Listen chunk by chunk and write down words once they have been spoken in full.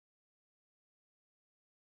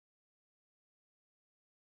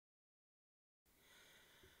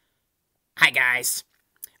Hi guys,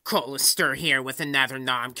 Colister here with another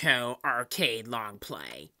Namco arcade long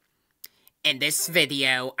play. In this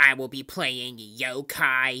video, I will be playing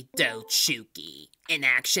Youkai Douchuki, an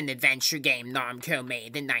action-adventure game Namco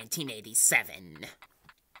made in 1987.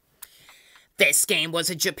 This game was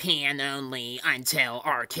a Japan only until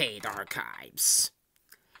arcade archives.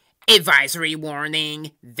 Advisory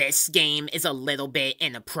warning, this game is a little bit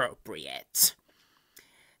inappropriate.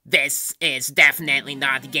 This is definitely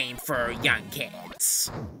not a game for young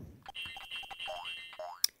kids.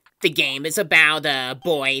 The game is about a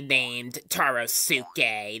boy named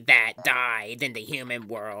Tarosuke that died in the human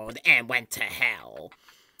world and went to hell.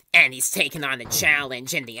 And he's taken on a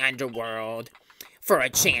challenge in the underworld for a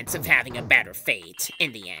chance of having a better fate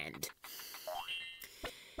in the end.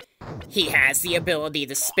 He has the ability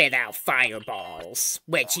to spit out fireballs,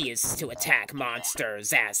 which he uses to attack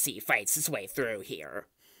monsters as he fights his way through here.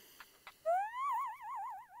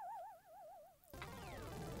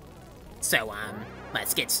 So,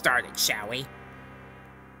 let's get started, shall we?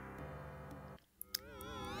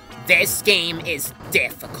 This game is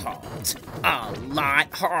difficult. A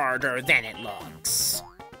lot harder than it looks.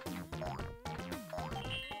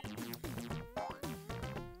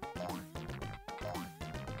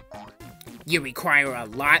 You require a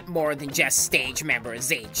lot more than just stage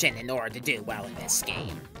memorization in order to do well in this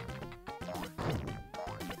game.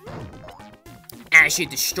 As you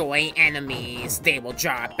destroy enemies, they will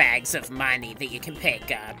drop bags of money that you can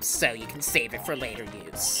pick up, so you can save it for later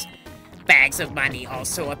use. Bags of money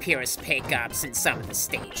also appear as pickups in some of the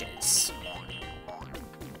stages.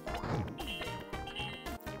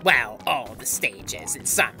 Well, all the stages, in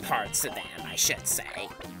some parts of them, I should say.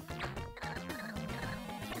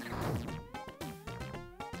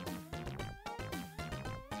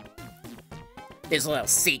 There's a little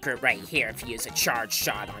secret right here if you use a charge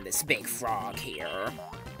shot on this big frog here.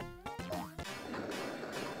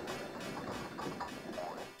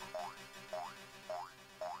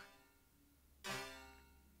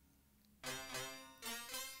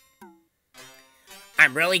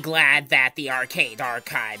 I'm really glad that the Arcade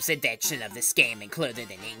Archives edition of this game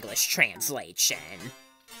included an English translation.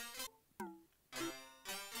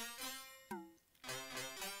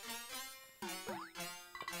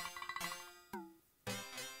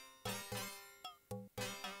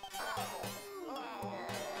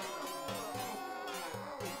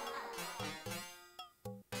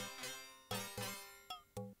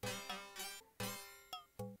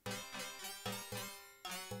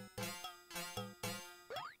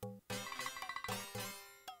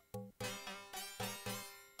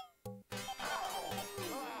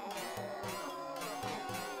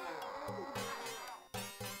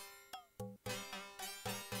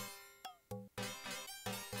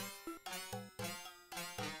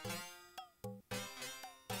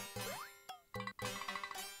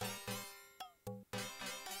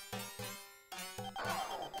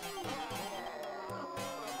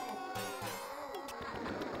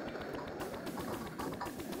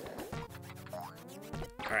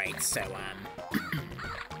 Alright, so,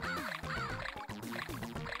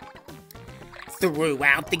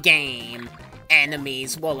 throughout the game,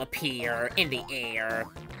 enemies will appear in the air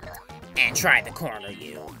and try to corner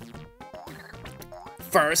you.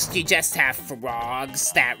 First, you just have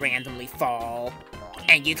frogs that randomly fall,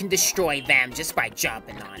 and you can destroy them just by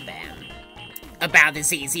jumping on them. About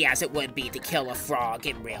as easy as it would be to kill a frog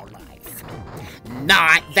in real life.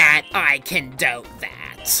 Not that I condone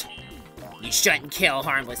that. You shouldn't kill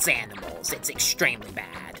harmless animals, it's extremely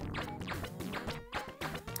bad.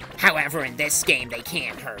 However, in this game, they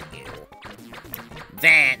can't hurt you.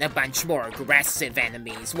 Then, a bunch more aggressive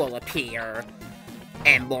enemies will appear,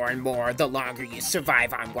 and more the longer you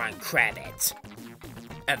survive on one credit.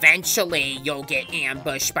 Eventually, you'll get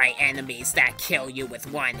ambushed by enemies that kill you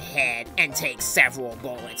with one hit and take several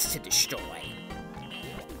bullets to destroy.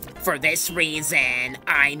 For this reason,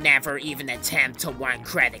 I never even attempt to one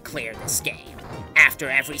credit clear this game. After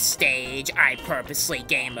every stage, I purposely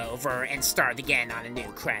game over and start again on a new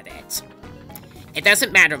credit. It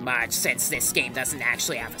doesn't matter much since this game doesn't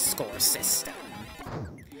actually have a score system.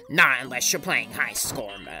 Not unless you're playing high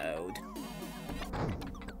score mode.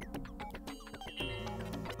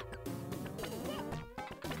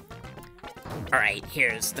 Alright,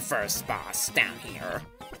 here's the first boss down here.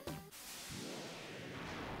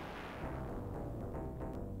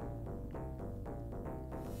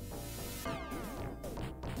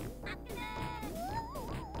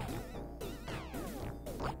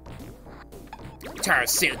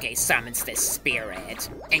 Tarosuke summons this spirit,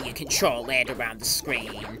 and you control it around the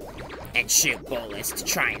screen and shoot bullets to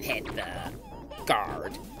try and hit the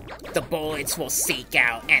guard. The bullets will seek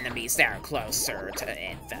out enemies that are closer to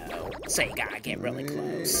it, though, so you gotta get really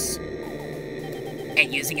close.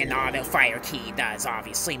 And using an auto-fire key does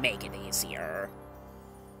obviously make it easier.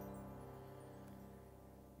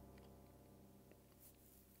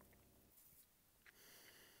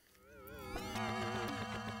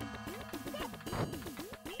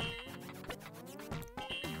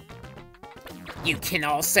 You can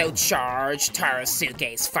also charge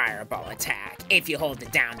Tarosuke's fireball attack if you hold the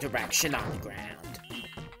down direction on the ground.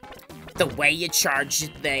 The way you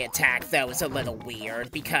charge the attack, though, is a little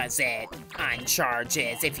weird because it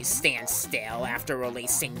uncharges if you stand still after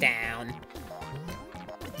releasing down.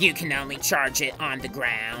 You can only charge it on the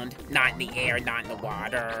ground, not in the air, not in the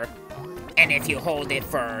water. And if you hold it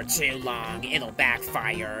for too long, it'll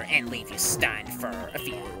backfire and leave you stunned for a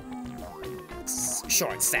few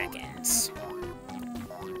short seconds.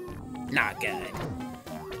 Not good.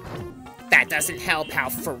 That doesn't help how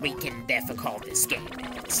freaking difficult this game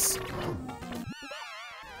is.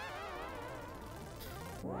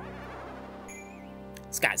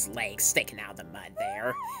 This guy's legs sticking out of the mud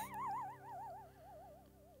there.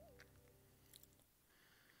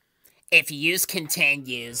 If you use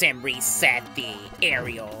continues and reset the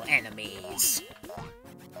aerial enemies,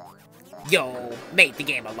 you'll make the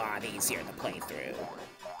game a lot easier to play through.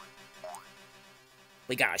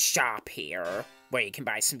 We got a shop here, where you can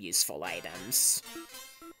buy some useful items.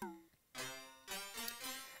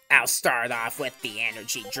 I'll start off with the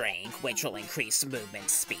energy drink, which will increase movement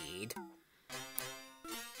speed.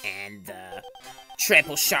 And the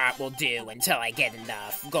triple shot will do until I get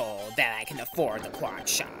enough gold that I can afford the quad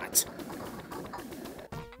shot.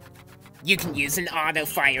 You can use an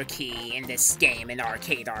auto-fire key in this game in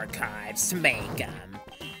Arcade Archives to make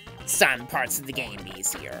some parts of the game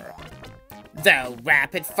easier. Though,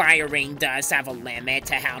 rapid firing does have a limit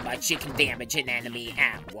to how much you can damage an enemy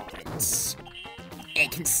at once.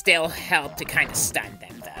 It can still help to kind of stun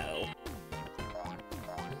them, though.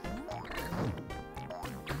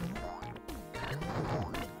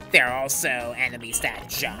 There are also enemies that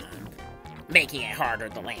jump, making it harder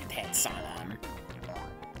to land hits on them.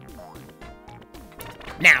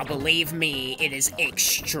 Now, believe me, it is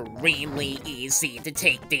extremely easy to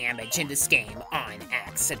take damage in this game on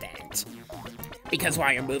accident. Because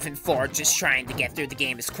while you're moving forward, just trying to get through the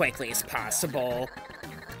game as quickly as possible,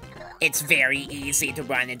 it's very easy to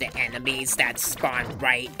run into enemies that spawn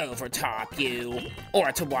right over top you,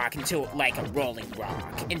 or to walk into, like, a rolling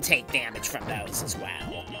rock and take damage from those as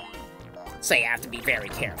well. So you have to be very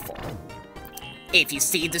careful. If you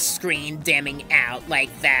see the screen dimming out like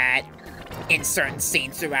that in certain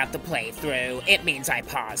scenes throughout the playthrough, it means I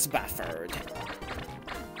pause buffered.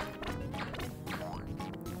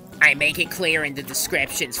 I make it clear in the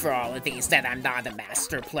descriptions for all of these that I'm not a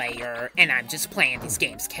master player, and I'm just playing these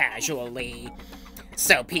games casually,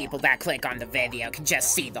 so people that click on the video can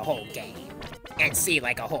just see the whole game, and see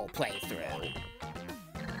like a whole playthrough.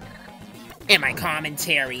 And my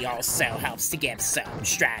commentary also helps to give some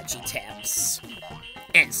strategy tips,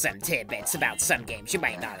 and some tidbits about some games you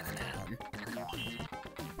might not have known.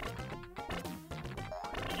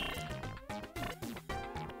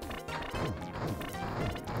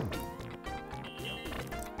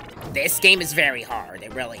 This game is very hard,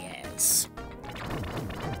 it really is.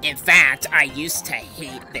 In fact, I used to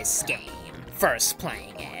hate this game, first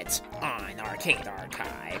playing it on Arcade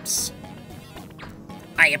Archives.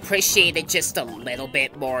 I appreciate it just a little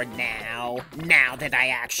bit more now that I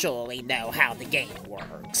actually know how the game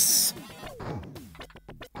works.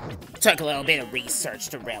 Took a little bit of research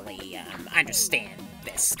to really understand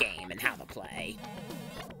this game and how to play.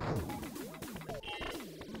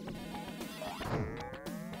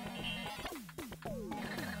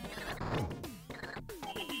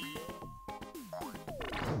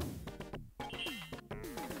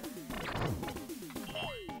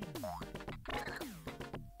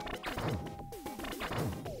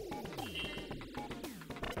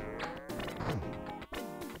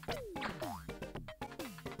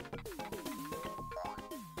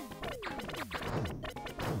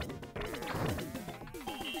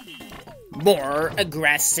 More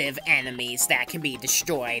aggressive enemies that can be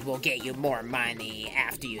destroyed will get you more money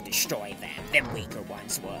after you destroy them than weaker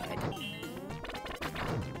ones would.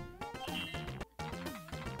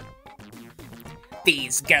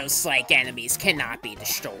 These ghost-like enemies cannot be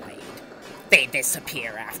destroyed. They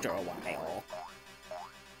disappear after a while.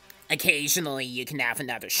 Occasionally, you can have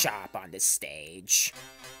another shop on this stage.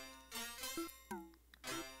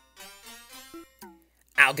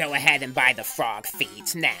 I'll go ahead and buy the frog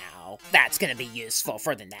feet now. That's gonna be useful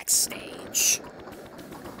for the next stage.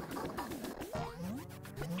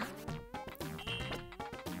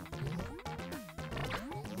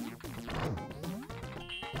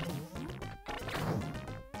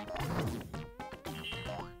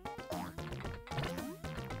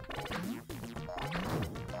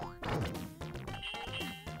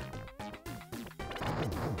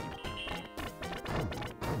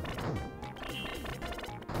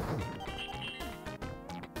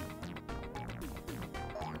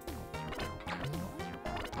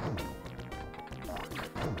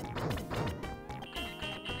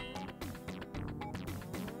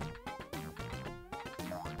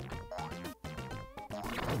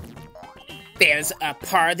 There's a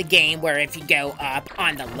part of the game where if you go up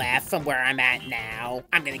on the left from where I'm at now,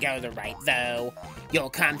 I'm gonna go to the right though,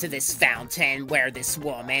 you'll come to this fountain where this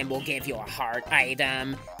woman will give you a heart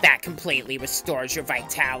item that completely restores your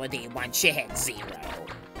vitality once you hit 0.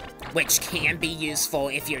 Which can be useful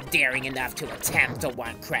if you're daring enough to attempt a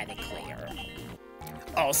 1 credit clear.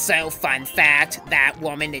 Also, fun fact, that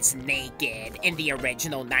woman is naked in the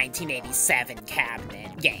original 1987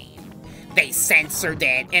 cabinet game. They censored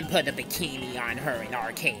it and put a bikini on her in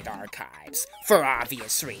arcade archives, for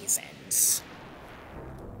obvious reasons.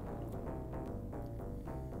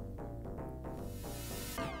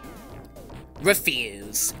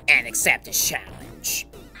 Refuse and accept his challenge.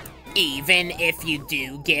 Even if you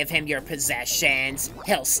do give him your possessions,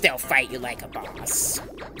 he'll still fight you like a boss,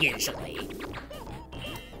 usually.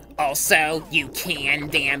 Also, you can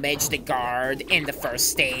damage the guard in the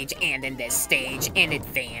first stage and in this stage in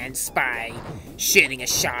advance by shooting a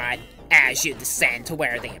shot as you descend to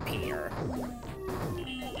where they appear.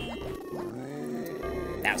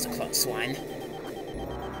 That was a close one.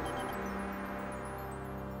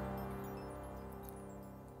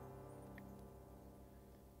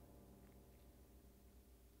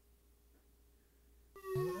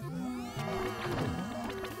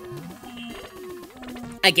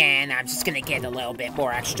 Again, I'm just gonna get a little bit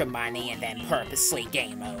more extra money and then purposely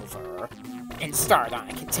game over and start on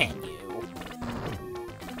a continue.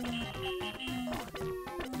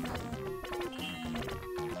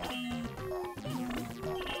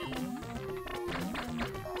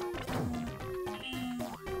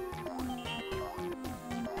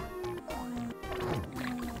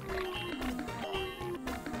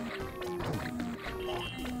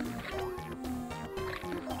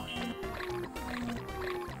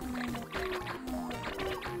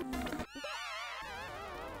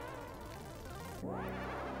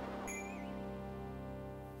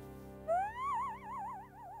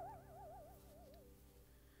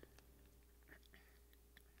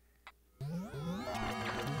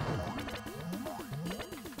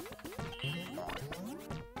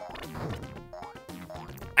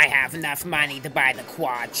 I have enough money to buy the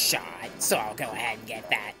quad shot, so I'll go ahead and get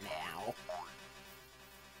that now.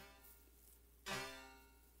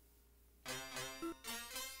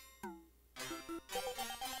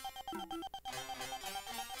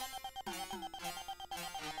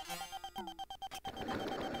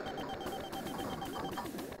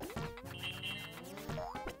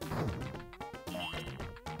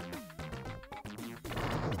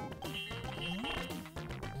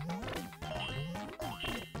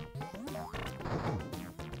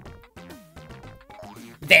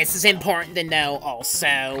 This is important to know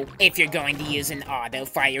also, if you're going to use an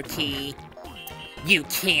auto-fire key, you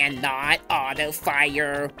cannot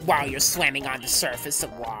auto-fire while you're swimming on the surface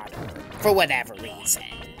of water, for whatever reason.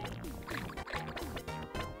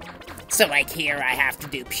 So like here, I have to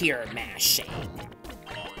do pure mashing.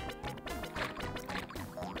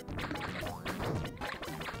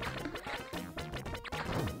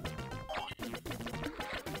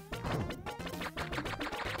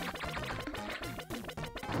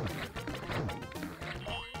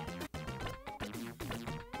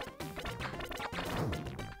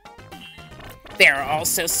 There are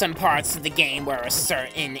also some parts of the game where a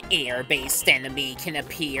certain air-based enemy can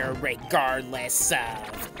appear regardless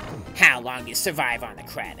of how long you survive on a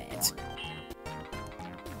credit.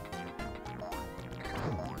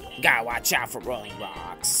 Gotta watch out for rolling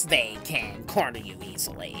rocks. They can corner you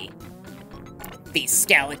easily. These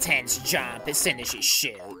skeletons jump as soon as you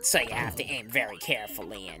shoot, so you have to aim very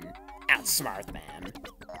carefully and outsmart them.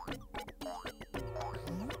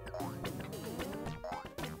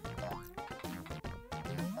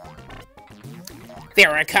 There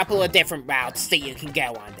are a couple of different routes that you can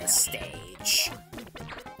go on this stage.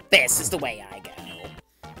 This is the way I go.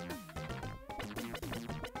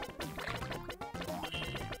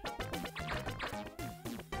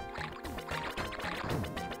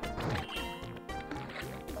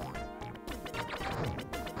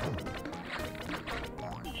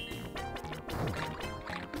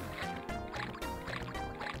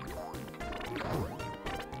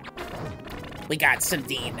 We got some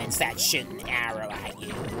demons that shoot an arrow at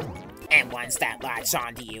you, and ones that latch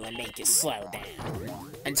onto you and make you slow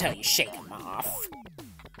down until you shake them off.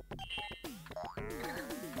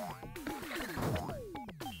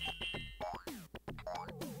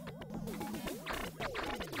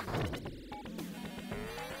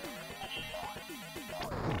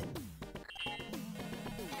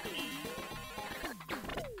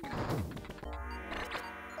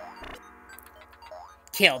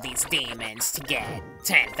 Kill these demons to get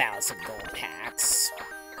 10,000 gold packs.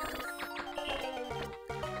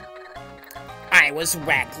 I was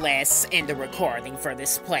reckless in the recording for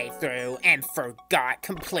this playthrough and forgot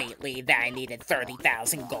completely that I needed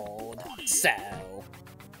 30,000 gold, so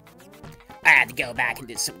I had to go back and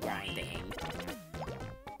do some grinding.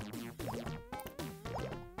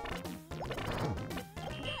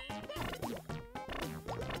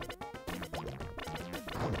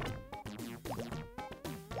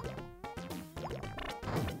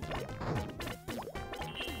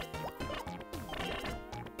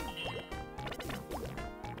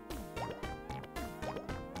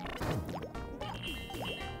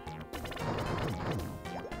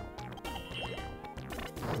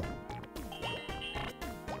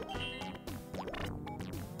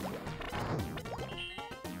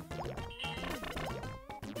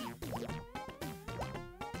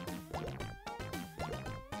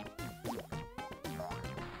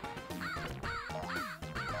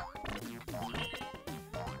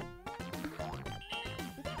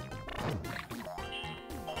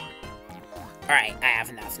 Alright, I have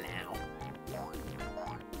enough now.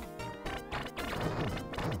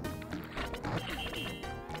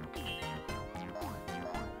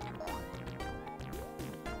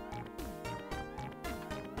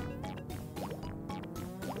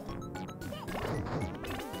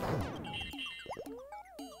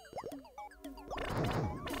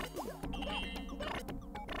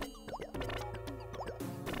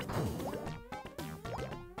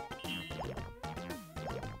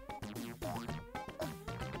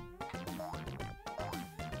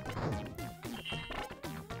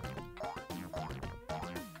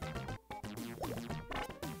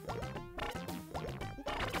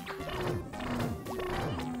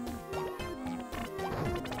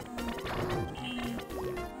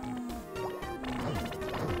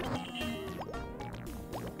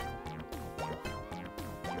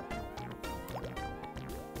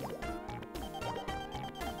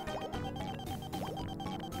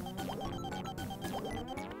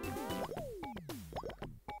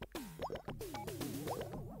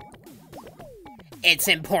 It's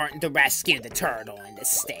important to rescue the turtle in this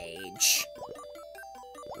stage.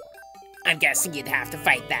 I'm guessing you'd have to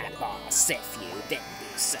fight that boss if you didn't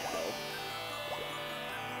do so.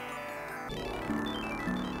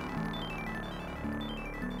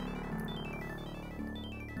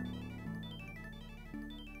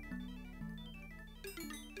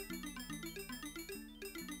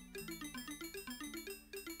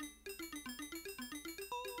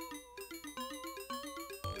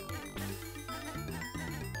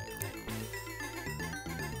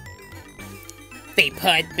 They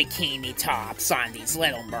put bikini tops on these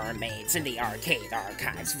little mermaids in the Arcade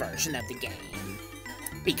Archives version of the game.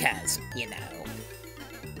 Because, you know.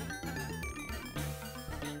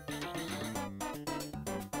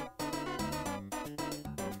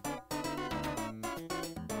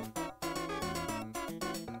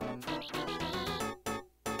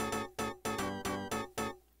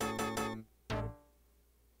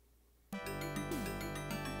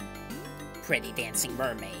 Pretty dancing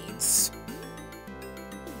mermaids.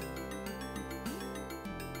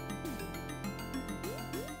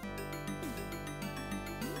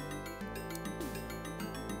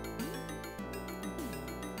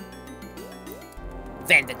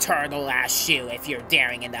 Then the turtle asks you if you're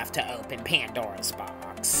daring enough to open Pandora's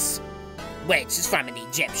box, which is from an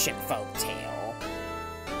Egyptian folktale.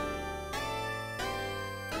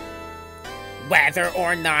 Whether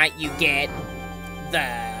or not you get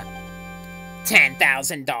the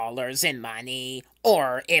 $10,000 in money,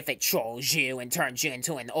 or if it trolls you and turns you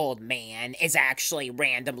into an old man, is actually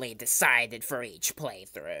randomly decided for each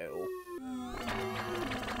playthrough.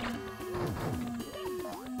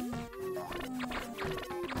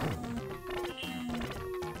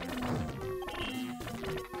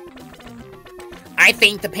 I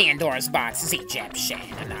think the Pandora's box is Egyptian,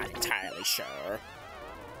 I'm not entirely sure.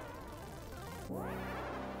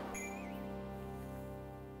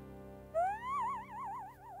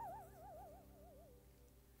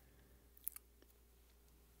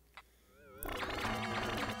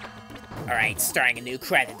 Alright, starting a new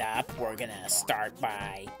credit up, we're gonna start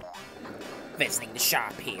by visiting the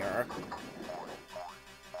shop here.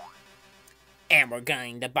 And we're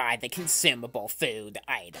going to buy the consumable food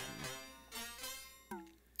item.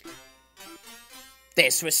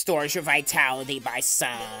 This restores your vitality by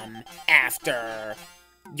some after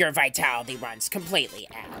your vitality runs completely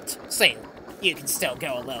out. So you can still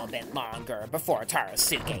go a little bit longer before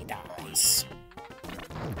Tarosuke dies.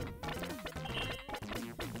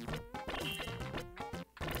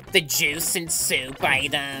 The juice and soup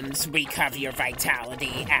items recover your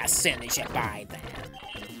vitality as soon as you buy them.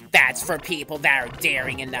 That's for people that are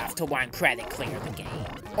daring enough to one credit clear the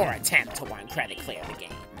game. or attempt to 1 credit clear the game.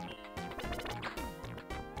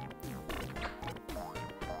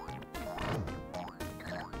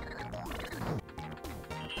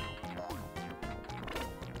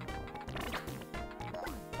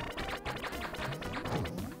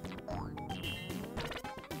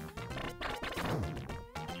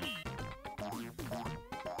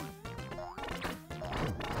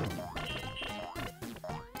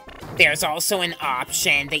 There's also an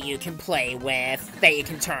option that you can play with, that you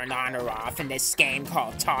can turn on or off in this game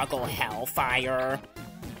called Toggle Hellfire,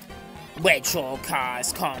 which will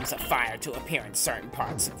cause columns of fire to appear in certain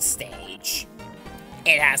parts of the stage.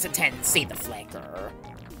 It has a tendency to flicker.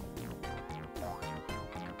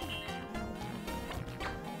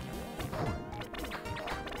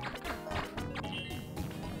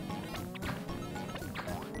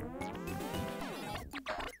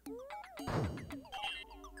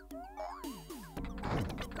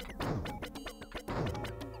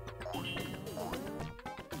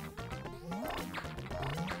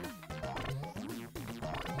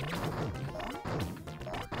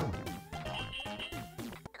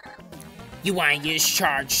 You want to use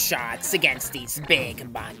charge shots against these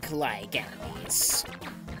big monk-like enemies.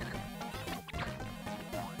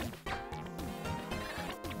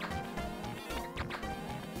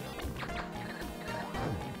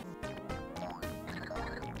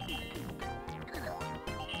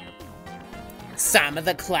 Some of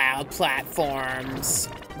the cloud platforms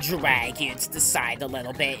drag you to the side a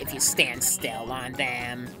little bit if you stand still on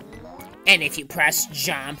them. And if you press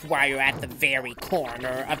jump while you're at the very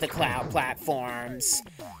corner of the cloud platforms,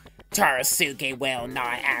 Tarosuke will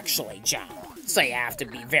not actually jump, so you have to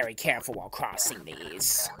be very careful while crossing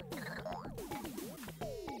these.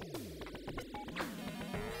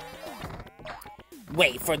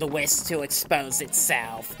 Wait for the wisp to expose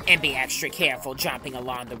itself, and be extra careful jumping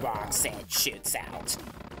along the rocks it shoots out.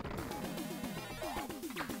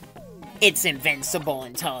 It's invincible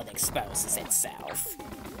until it exposes itself.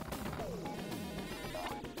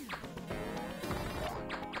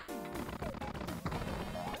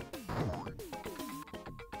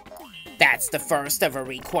 That's the first of a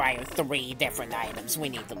required 3 different items we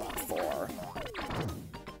need to look for.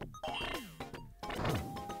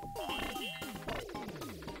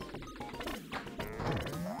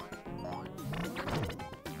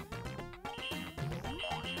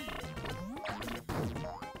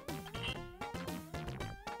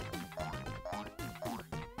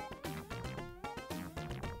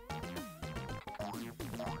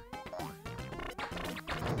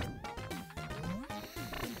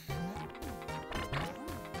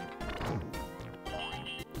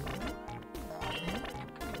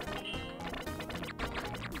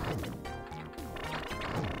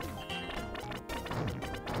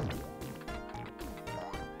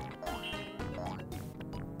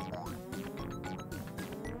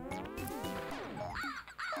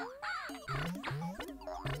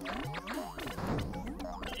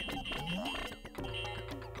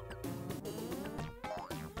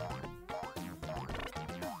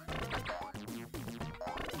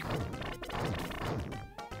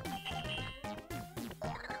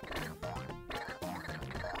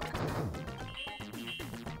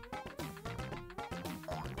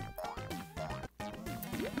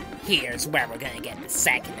 Here's where we're gonna get the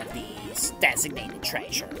second of these designated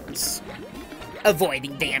treasures.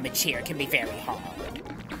 Avoiding damage here can be very hard.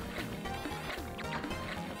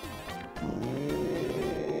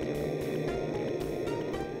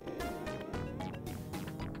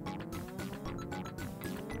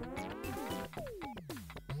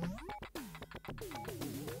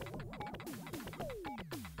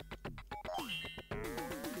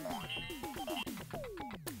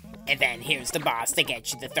 And then here's the boss to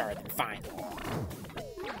get you the third and final.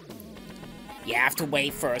 You have to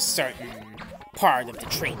wait for a certain part of the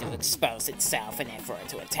tree to expose itself and then for it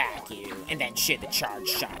to attack you, and then shoot a charge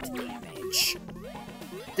shot to damage.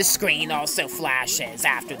 The screen also flashes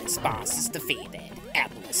after this boss is defeated.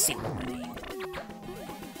 Epilepsy warning.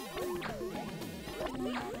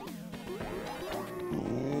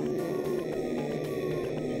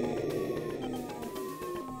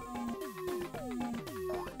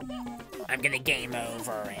 I'm gonna game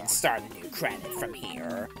over and start a new credit from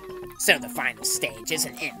here, so the final stage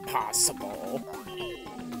isn't impossible.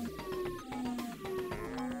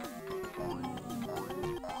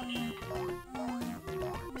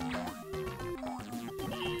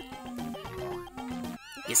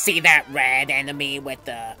 You see that red enemy with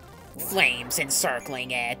the flames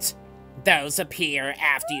encircling it? Those appear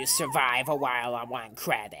after you survive a while on 1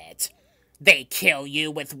 credit. They kill you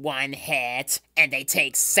with 1 hit, and they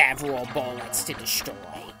take several bullets to destroy.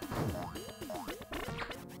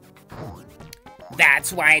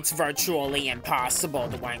 That's why it's virtually impossible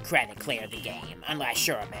to one-credit clear the game, unless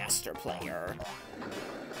you're a master player.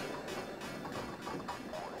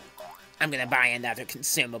 I'm gonna buy another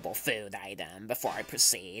consumable food item before I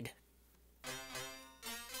proceed.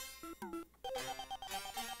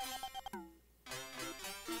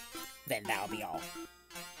 Then that'll be all.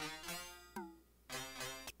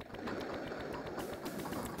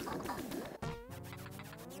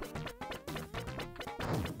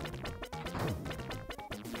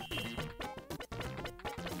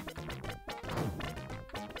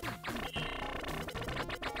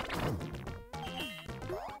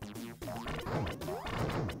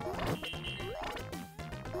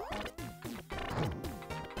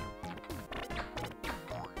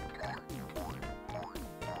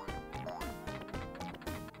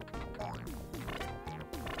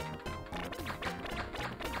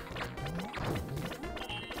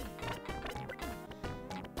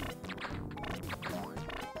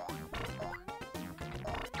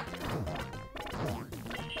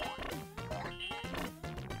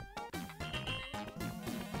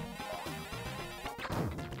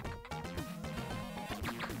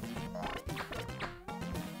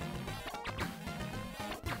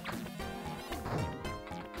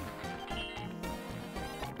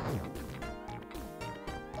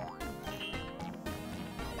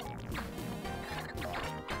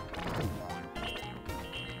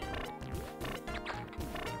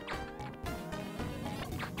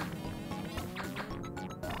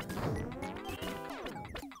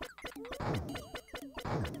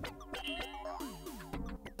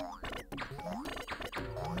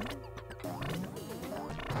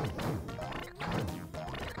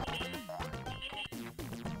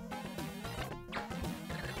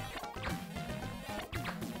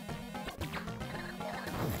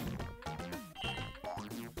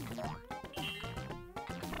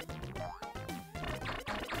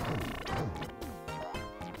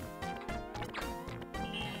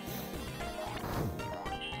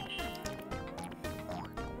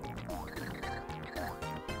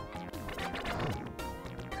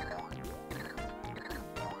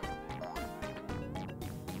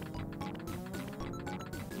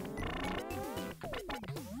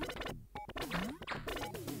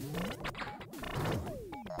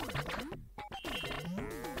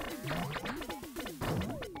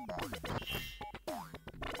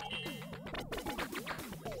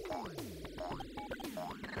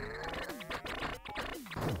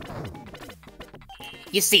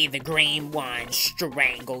 You see the green ones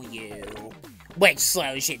strangle you, which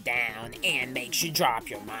slows you down and makes you drop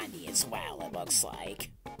your money as well, it looks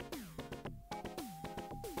like.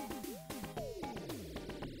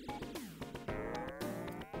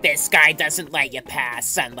 This guy doesn't let you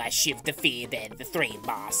pass unless you've defeated the 3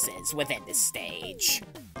 bosses within the stage.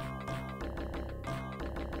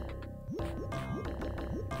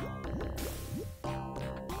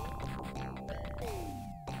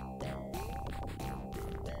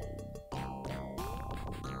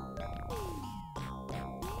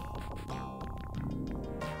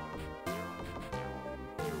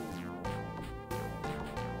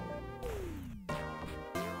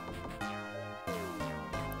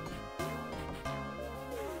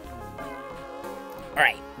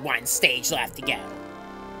 Alright, 1 stage left to go.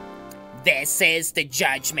 This is the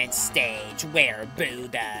judgment stage where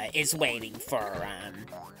Buddha is waiting for,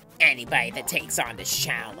 anybody that takes on this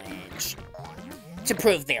challenge to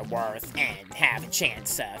prove their worth and have a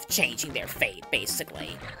chance of changing their fate,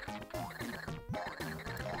 basically.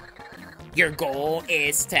 Your goal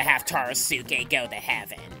is to have Tarosuke go to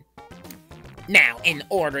heaven. Now, in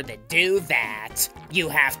order to do that, you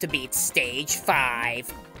have to beat stage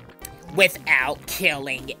 5 without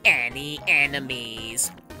killing any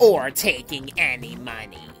enemies or taking any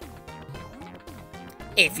money.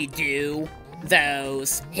 If you do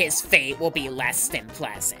those, his fate will be less than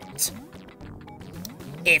pleasant.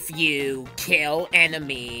 If you kill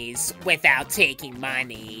enemies without taking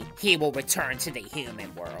money, he will return to the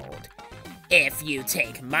human world. If you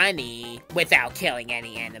take money without killing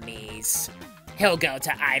any enemies, he'll go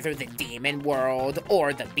to either the demon world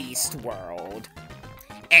or the beast world.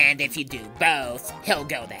 And if you do both, he'll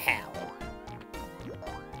go to hell.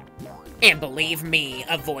 And believe me,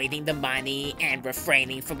 avoiding the money and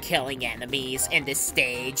refraining from killing enemies in this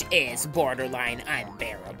stage is borderline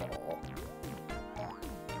unbearable.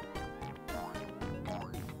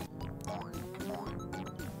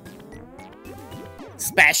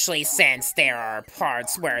 Especially since there are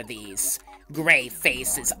parts where these gray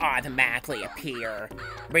faces automatically appear,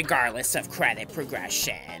 regardless of credit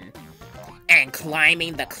progression. And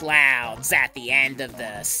climbing the clouds at the end of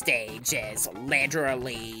the stage is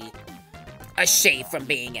literally a shade from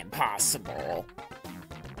being impossible.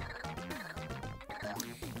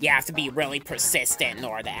 You have to be really persistent in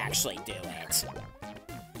order to actually do it.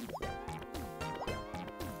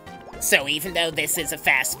 So even though this is a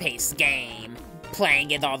fast-paced game,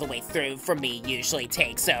 playing it all the way through for me usually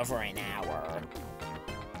takes over an hour.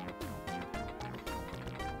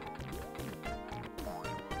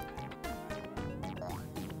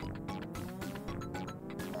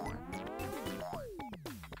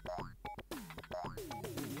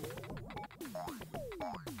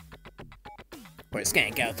 We're just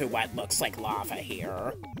gonna go through what looks like lava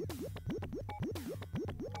here.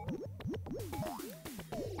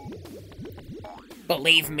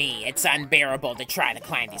 Believe me, it's unbearable to try to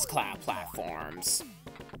climb these cloud platforms.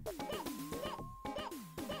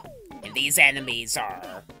 And these enemies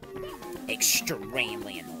are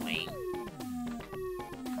extremely annoying.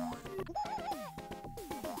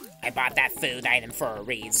 I bought that food item for a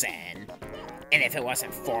reason, and if it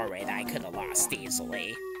wasn't for it, I could have lost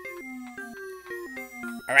easily.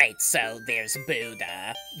 Alright, so there's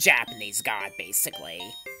Buddha, Japanese god, basically.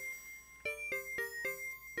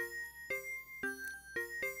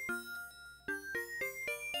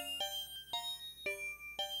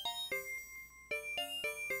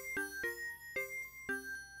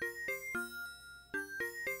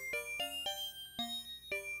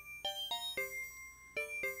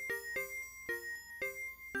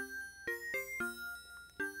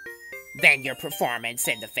 Then your performance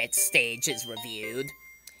in the 5th stage is reviewed,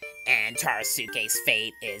 and Tarosuke's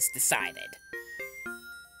fate is decided.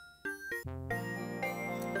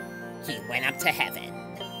 He went up to heaven,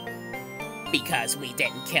 because we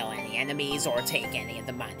didn't kill any enemies or take any of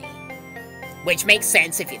the money. Which makes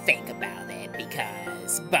sense if you think about it,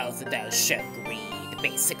 because both of those show greed,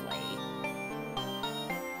 basically.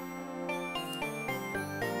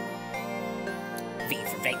 V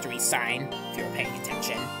for victory sign, if you're paying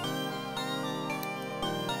attention.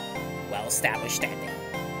 Well-established ending.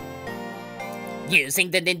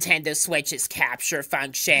 Using the Nintendo Switch's capture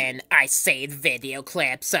function, I saved video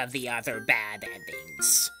clips of the other bad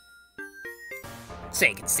endings, so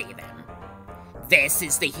you can see them. This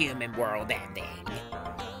is the human world ending.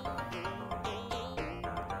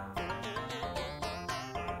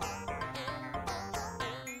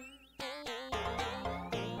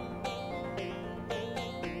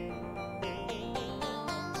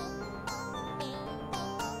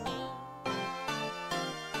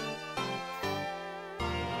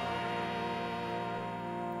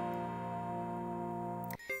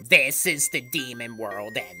 This is the demon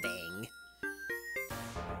world ending.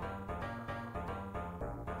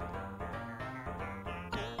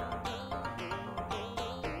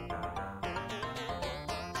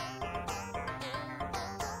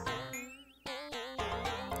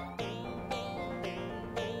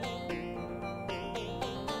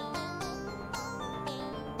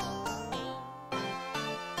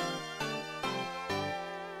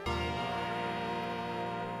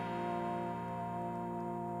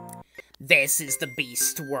 This is the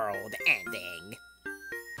Beast World ending.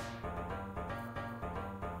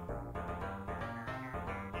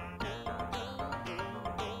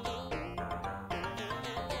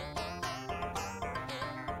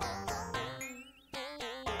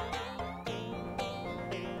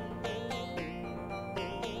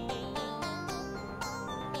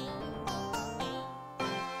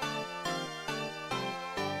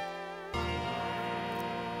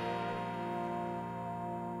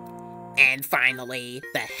 And finally,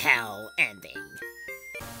 the Hell ending.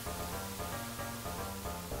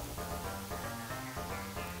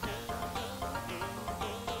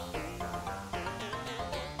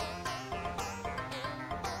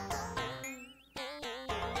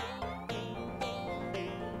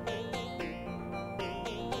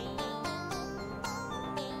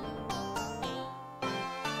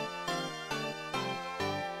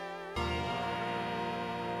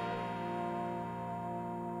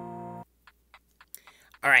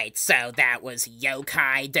 Alright, so that was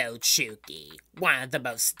Youkai Douchuki, one of the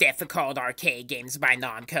most difficult arcade games by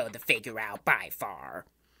Namco to figure out by far.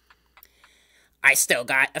 I still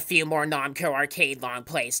got a few more Namco arcade long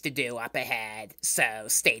plays to do up ahead, so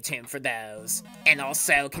stay tuned for those. And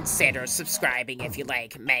also consider subscribing if you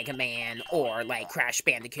like Mega Man or like Crash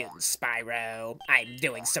Bandicoot and Spyro. I'm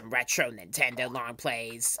doing some retro Nintendo long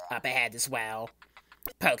plays up ahead as well.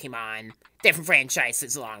 Pokemon, different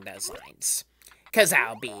franchises along those lines, because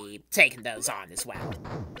I'll be taking those on as well.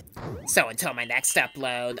 So until my next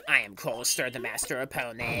upload, I am Colster, the Master of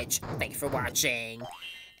Ponage. Thank you for watching,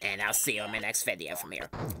 and I'll see you in my next video from here.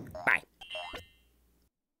 Bye.